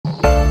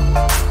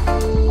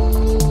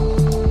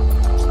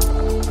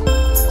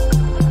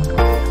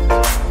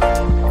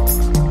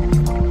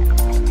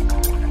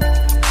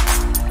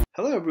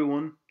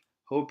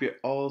Hope you're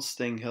all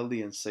staying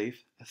healthy and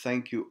safe.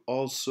 Thank you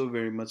all so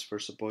very much for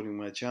supporting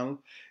my channel.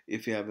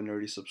 If you haven't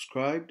already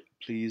subscribed,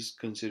 please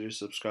consider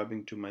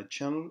subscribing to my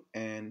channel.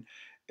 And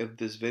if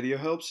this video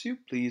helps you,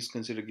 please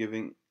consider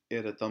giving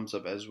it a thumbs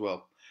up as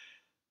well.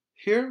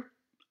 Here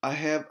I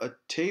have a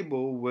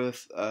table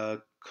with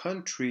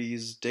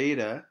countries'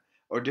 data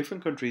or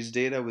different countries'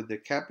 data with the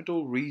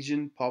capital,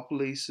 region,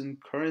 population,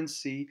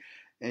 currency,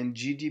 and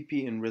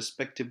GDP in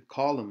respective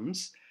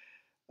columns.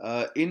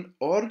 In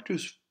order to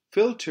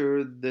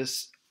filter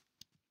this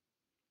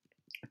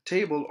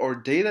table or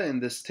data in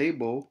this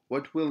table,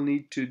 what we'll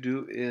need to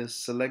do is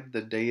select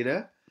the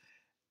data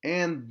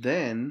and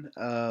then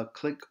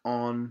click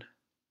on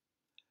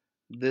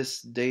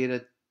this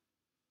data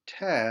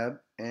tab,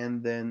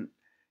 and then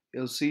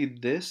you'll see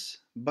this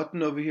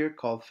button over here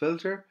called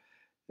filter.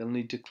 You'll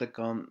need to click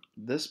on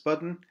this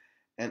button,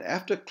 and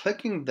after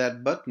clicking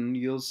that button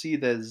you'll see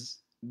there's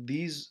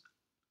these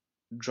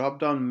drop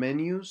down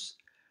menus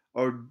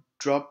or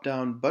drop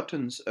down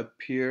buttons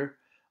appear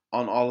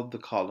on all of the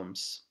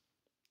columns.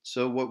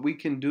 So what we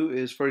can do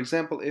is, for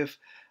example, if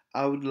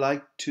I would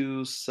like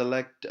to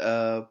select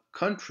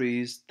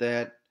countries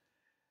that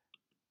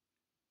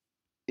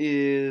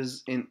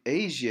is in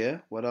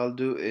Asia, what I'll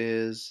do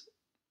is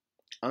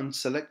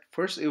unselect.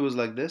 First it was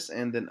like this,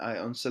 and then I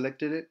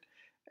unselected it,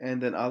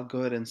 and then I'll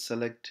go ahead and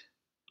select,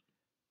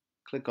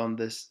 click on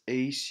this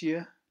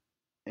Asia,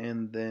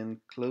 and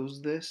then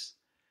close this,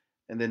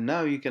 and then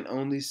now you can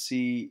only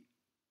see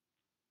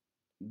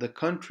the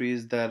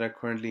countries that are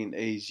currently in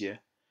Asia.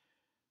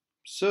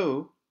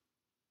 So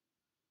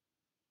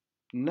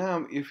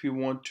now if you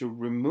want to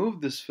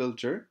remove this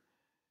filter,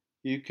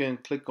 you can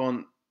click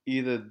on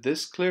either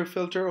this clear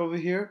filter over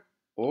here,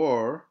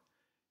 or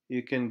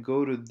you can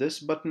go to this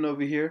button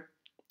over here,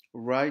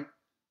 right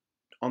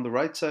on the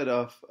right side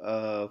of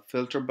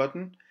filter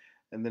button,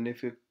 and then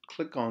if you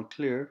click on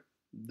clear,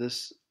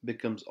 this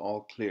becomes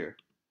all clear.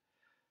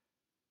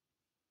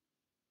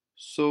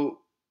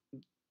 So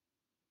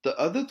the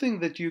other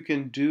thing that you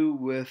can do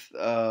with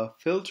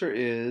filter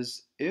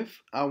is,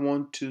 if I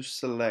want to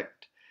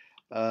select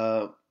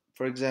for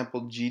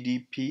example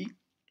GDP,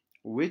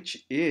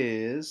 which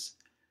is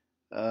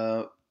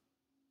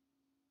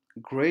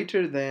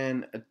greater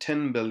than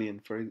 10 billion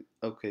for,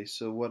 okay,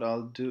 so what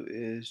I'll do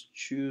is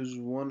choose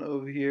one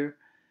over here,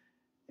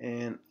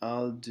 and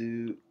I'll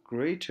do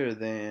greater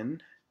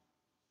than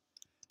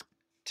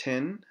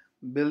 10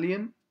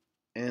 billion,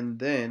 and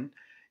then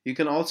you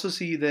can also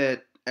see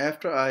that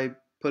after I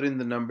put in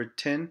the number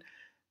 10,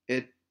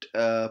 it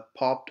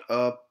popped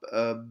up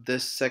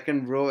this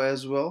second row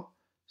as well.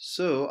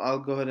 So I'll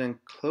go ahead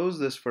and close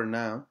this for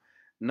now.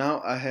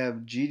 Now I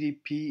have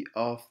GDP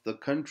of the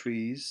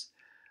countries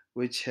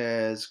which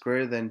has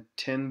greater than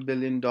 $10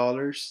 billion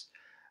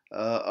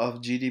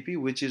of GDP,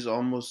 which is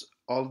almost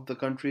all of the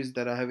countries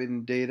that I have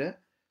in data.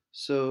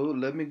 So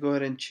let me go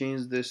ahead and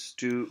change this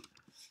to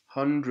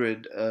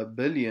 100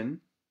 billion.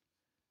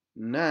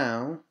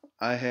 Now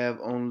I have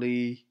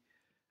only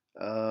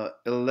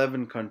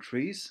 11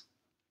 countries.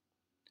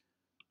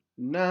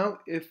 Now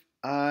if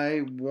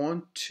I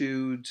want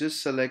to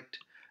just select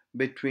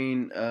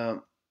between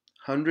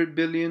 100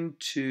 billion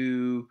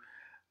to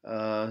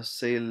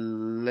say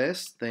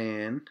less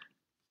than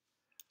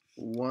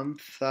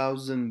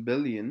 1000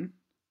 billion,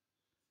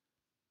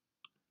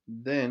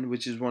 then,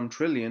 which is 1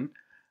 trillion,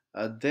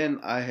 then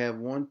I have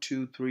 1,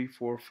 2, 3,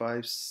 4,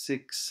 5,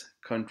 6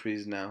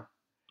 countries now.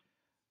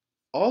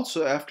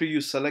 Also, after you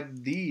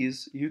select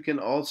these, you can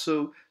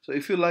also, so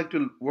if you like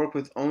to work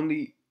with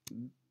only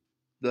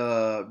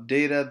the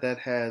data that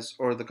has,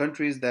 or the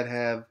countries that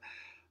have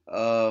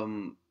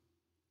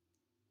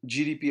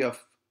GDP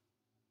of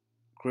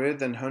greater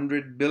than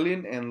 100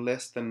 billion and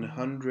less than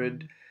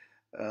 100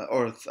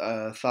 or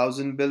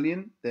 1000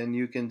 billion, then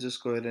you can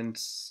just go ahead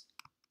and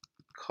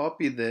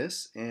copy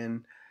this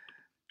and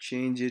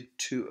change it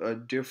to a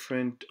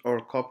different,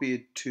 or copy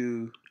it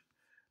to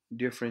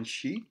different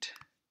sheet.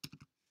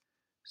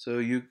 So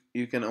you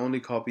can only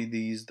copy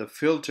these, the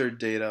filtered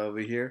data over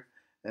here,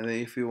 and then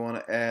if you want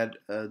to add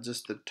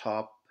just the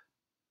top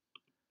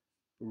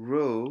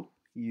row,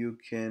 you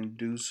can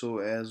do so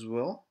as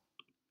well.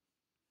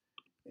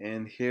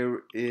 And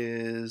here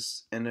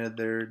is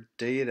another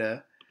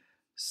data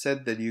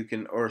set that you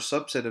can, or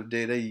subset of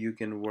data you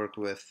can work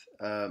with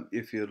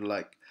if you'd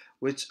like.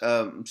 Which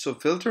so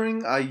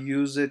filtering, I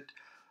use it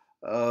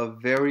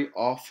very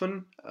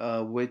often,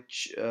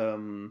 which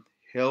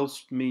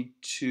helps me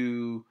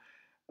to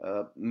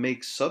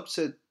make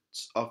subsets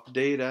of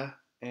data,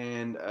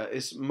 and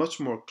it's much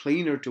more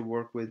cleaner to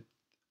work with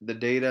the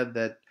data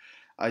that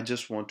I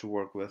just want to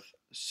work with.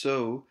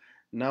 So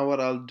now what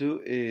I'll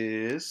do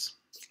is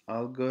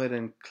I'll go ahead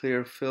and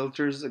clear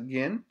filters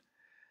again,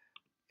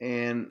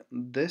 and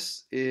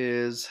this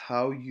is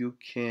how you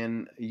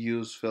can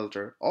use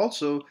filter.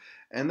 Also,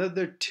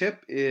 another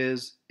tip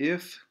is,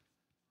 if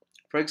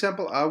for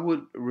example I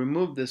would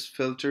remove this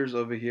filters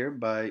over here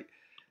by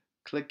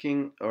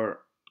clicking,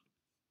 or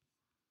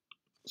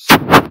so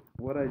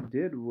what I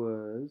did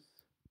was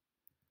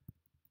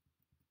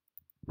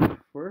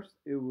First,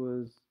 it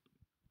was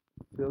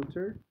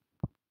filtered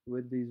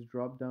with these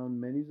drop down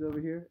menus over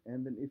here,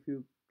 and then if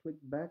you click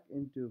back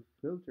into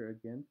filter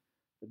again,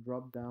 the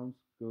drop downs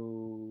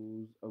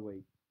goes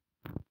away.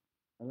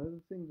 Another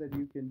thing that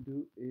you can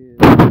do is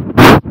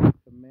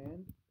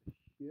command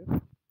shift,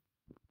 or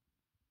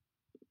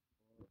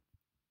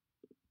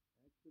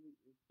actually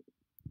it's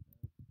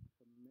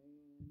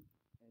command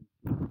and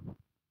T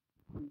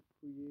to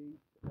create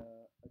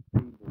a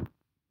table.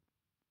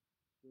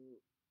 So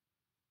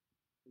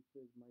it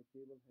says my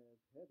table has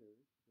headers,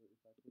 so if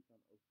I click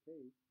on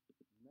OK,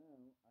 now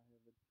I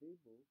have a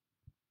table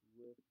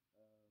with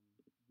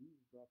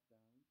these drop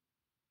downs,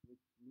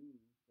 which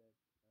means that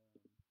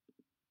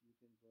you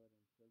can go ahead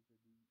and filter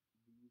these as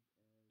you need.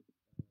 There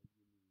you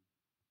go.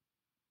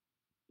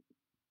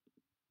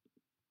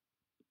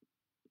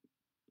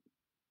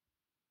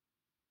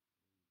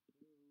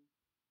 If you want to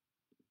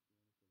select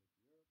Europe, there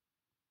you go. North America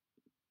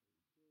and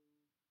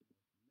Oceania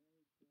accordingly.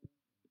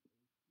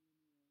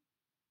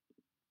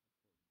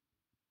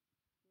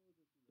 So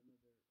this is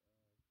another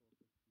shortcut key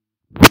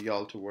for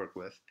y'all to work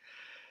with.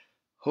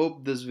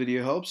 Hope this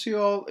video helps you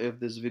all. If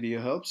this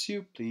video helps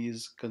you,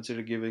 please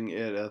consider giving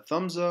it a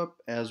thumbs up,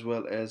 as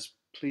well as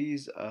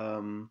please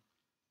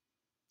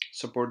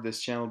support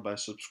this channel by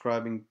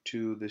subscribing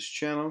to this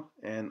channel,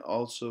 and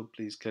also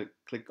please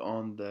click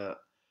on the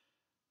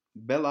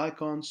bell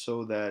icon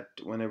so that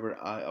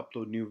whenever I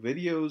upload new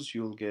videos,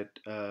 you'll get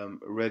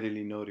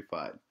readily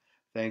notified.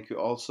 Thank you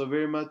all so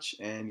very much,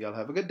 and y'all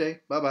have a good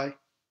day. Bye bye.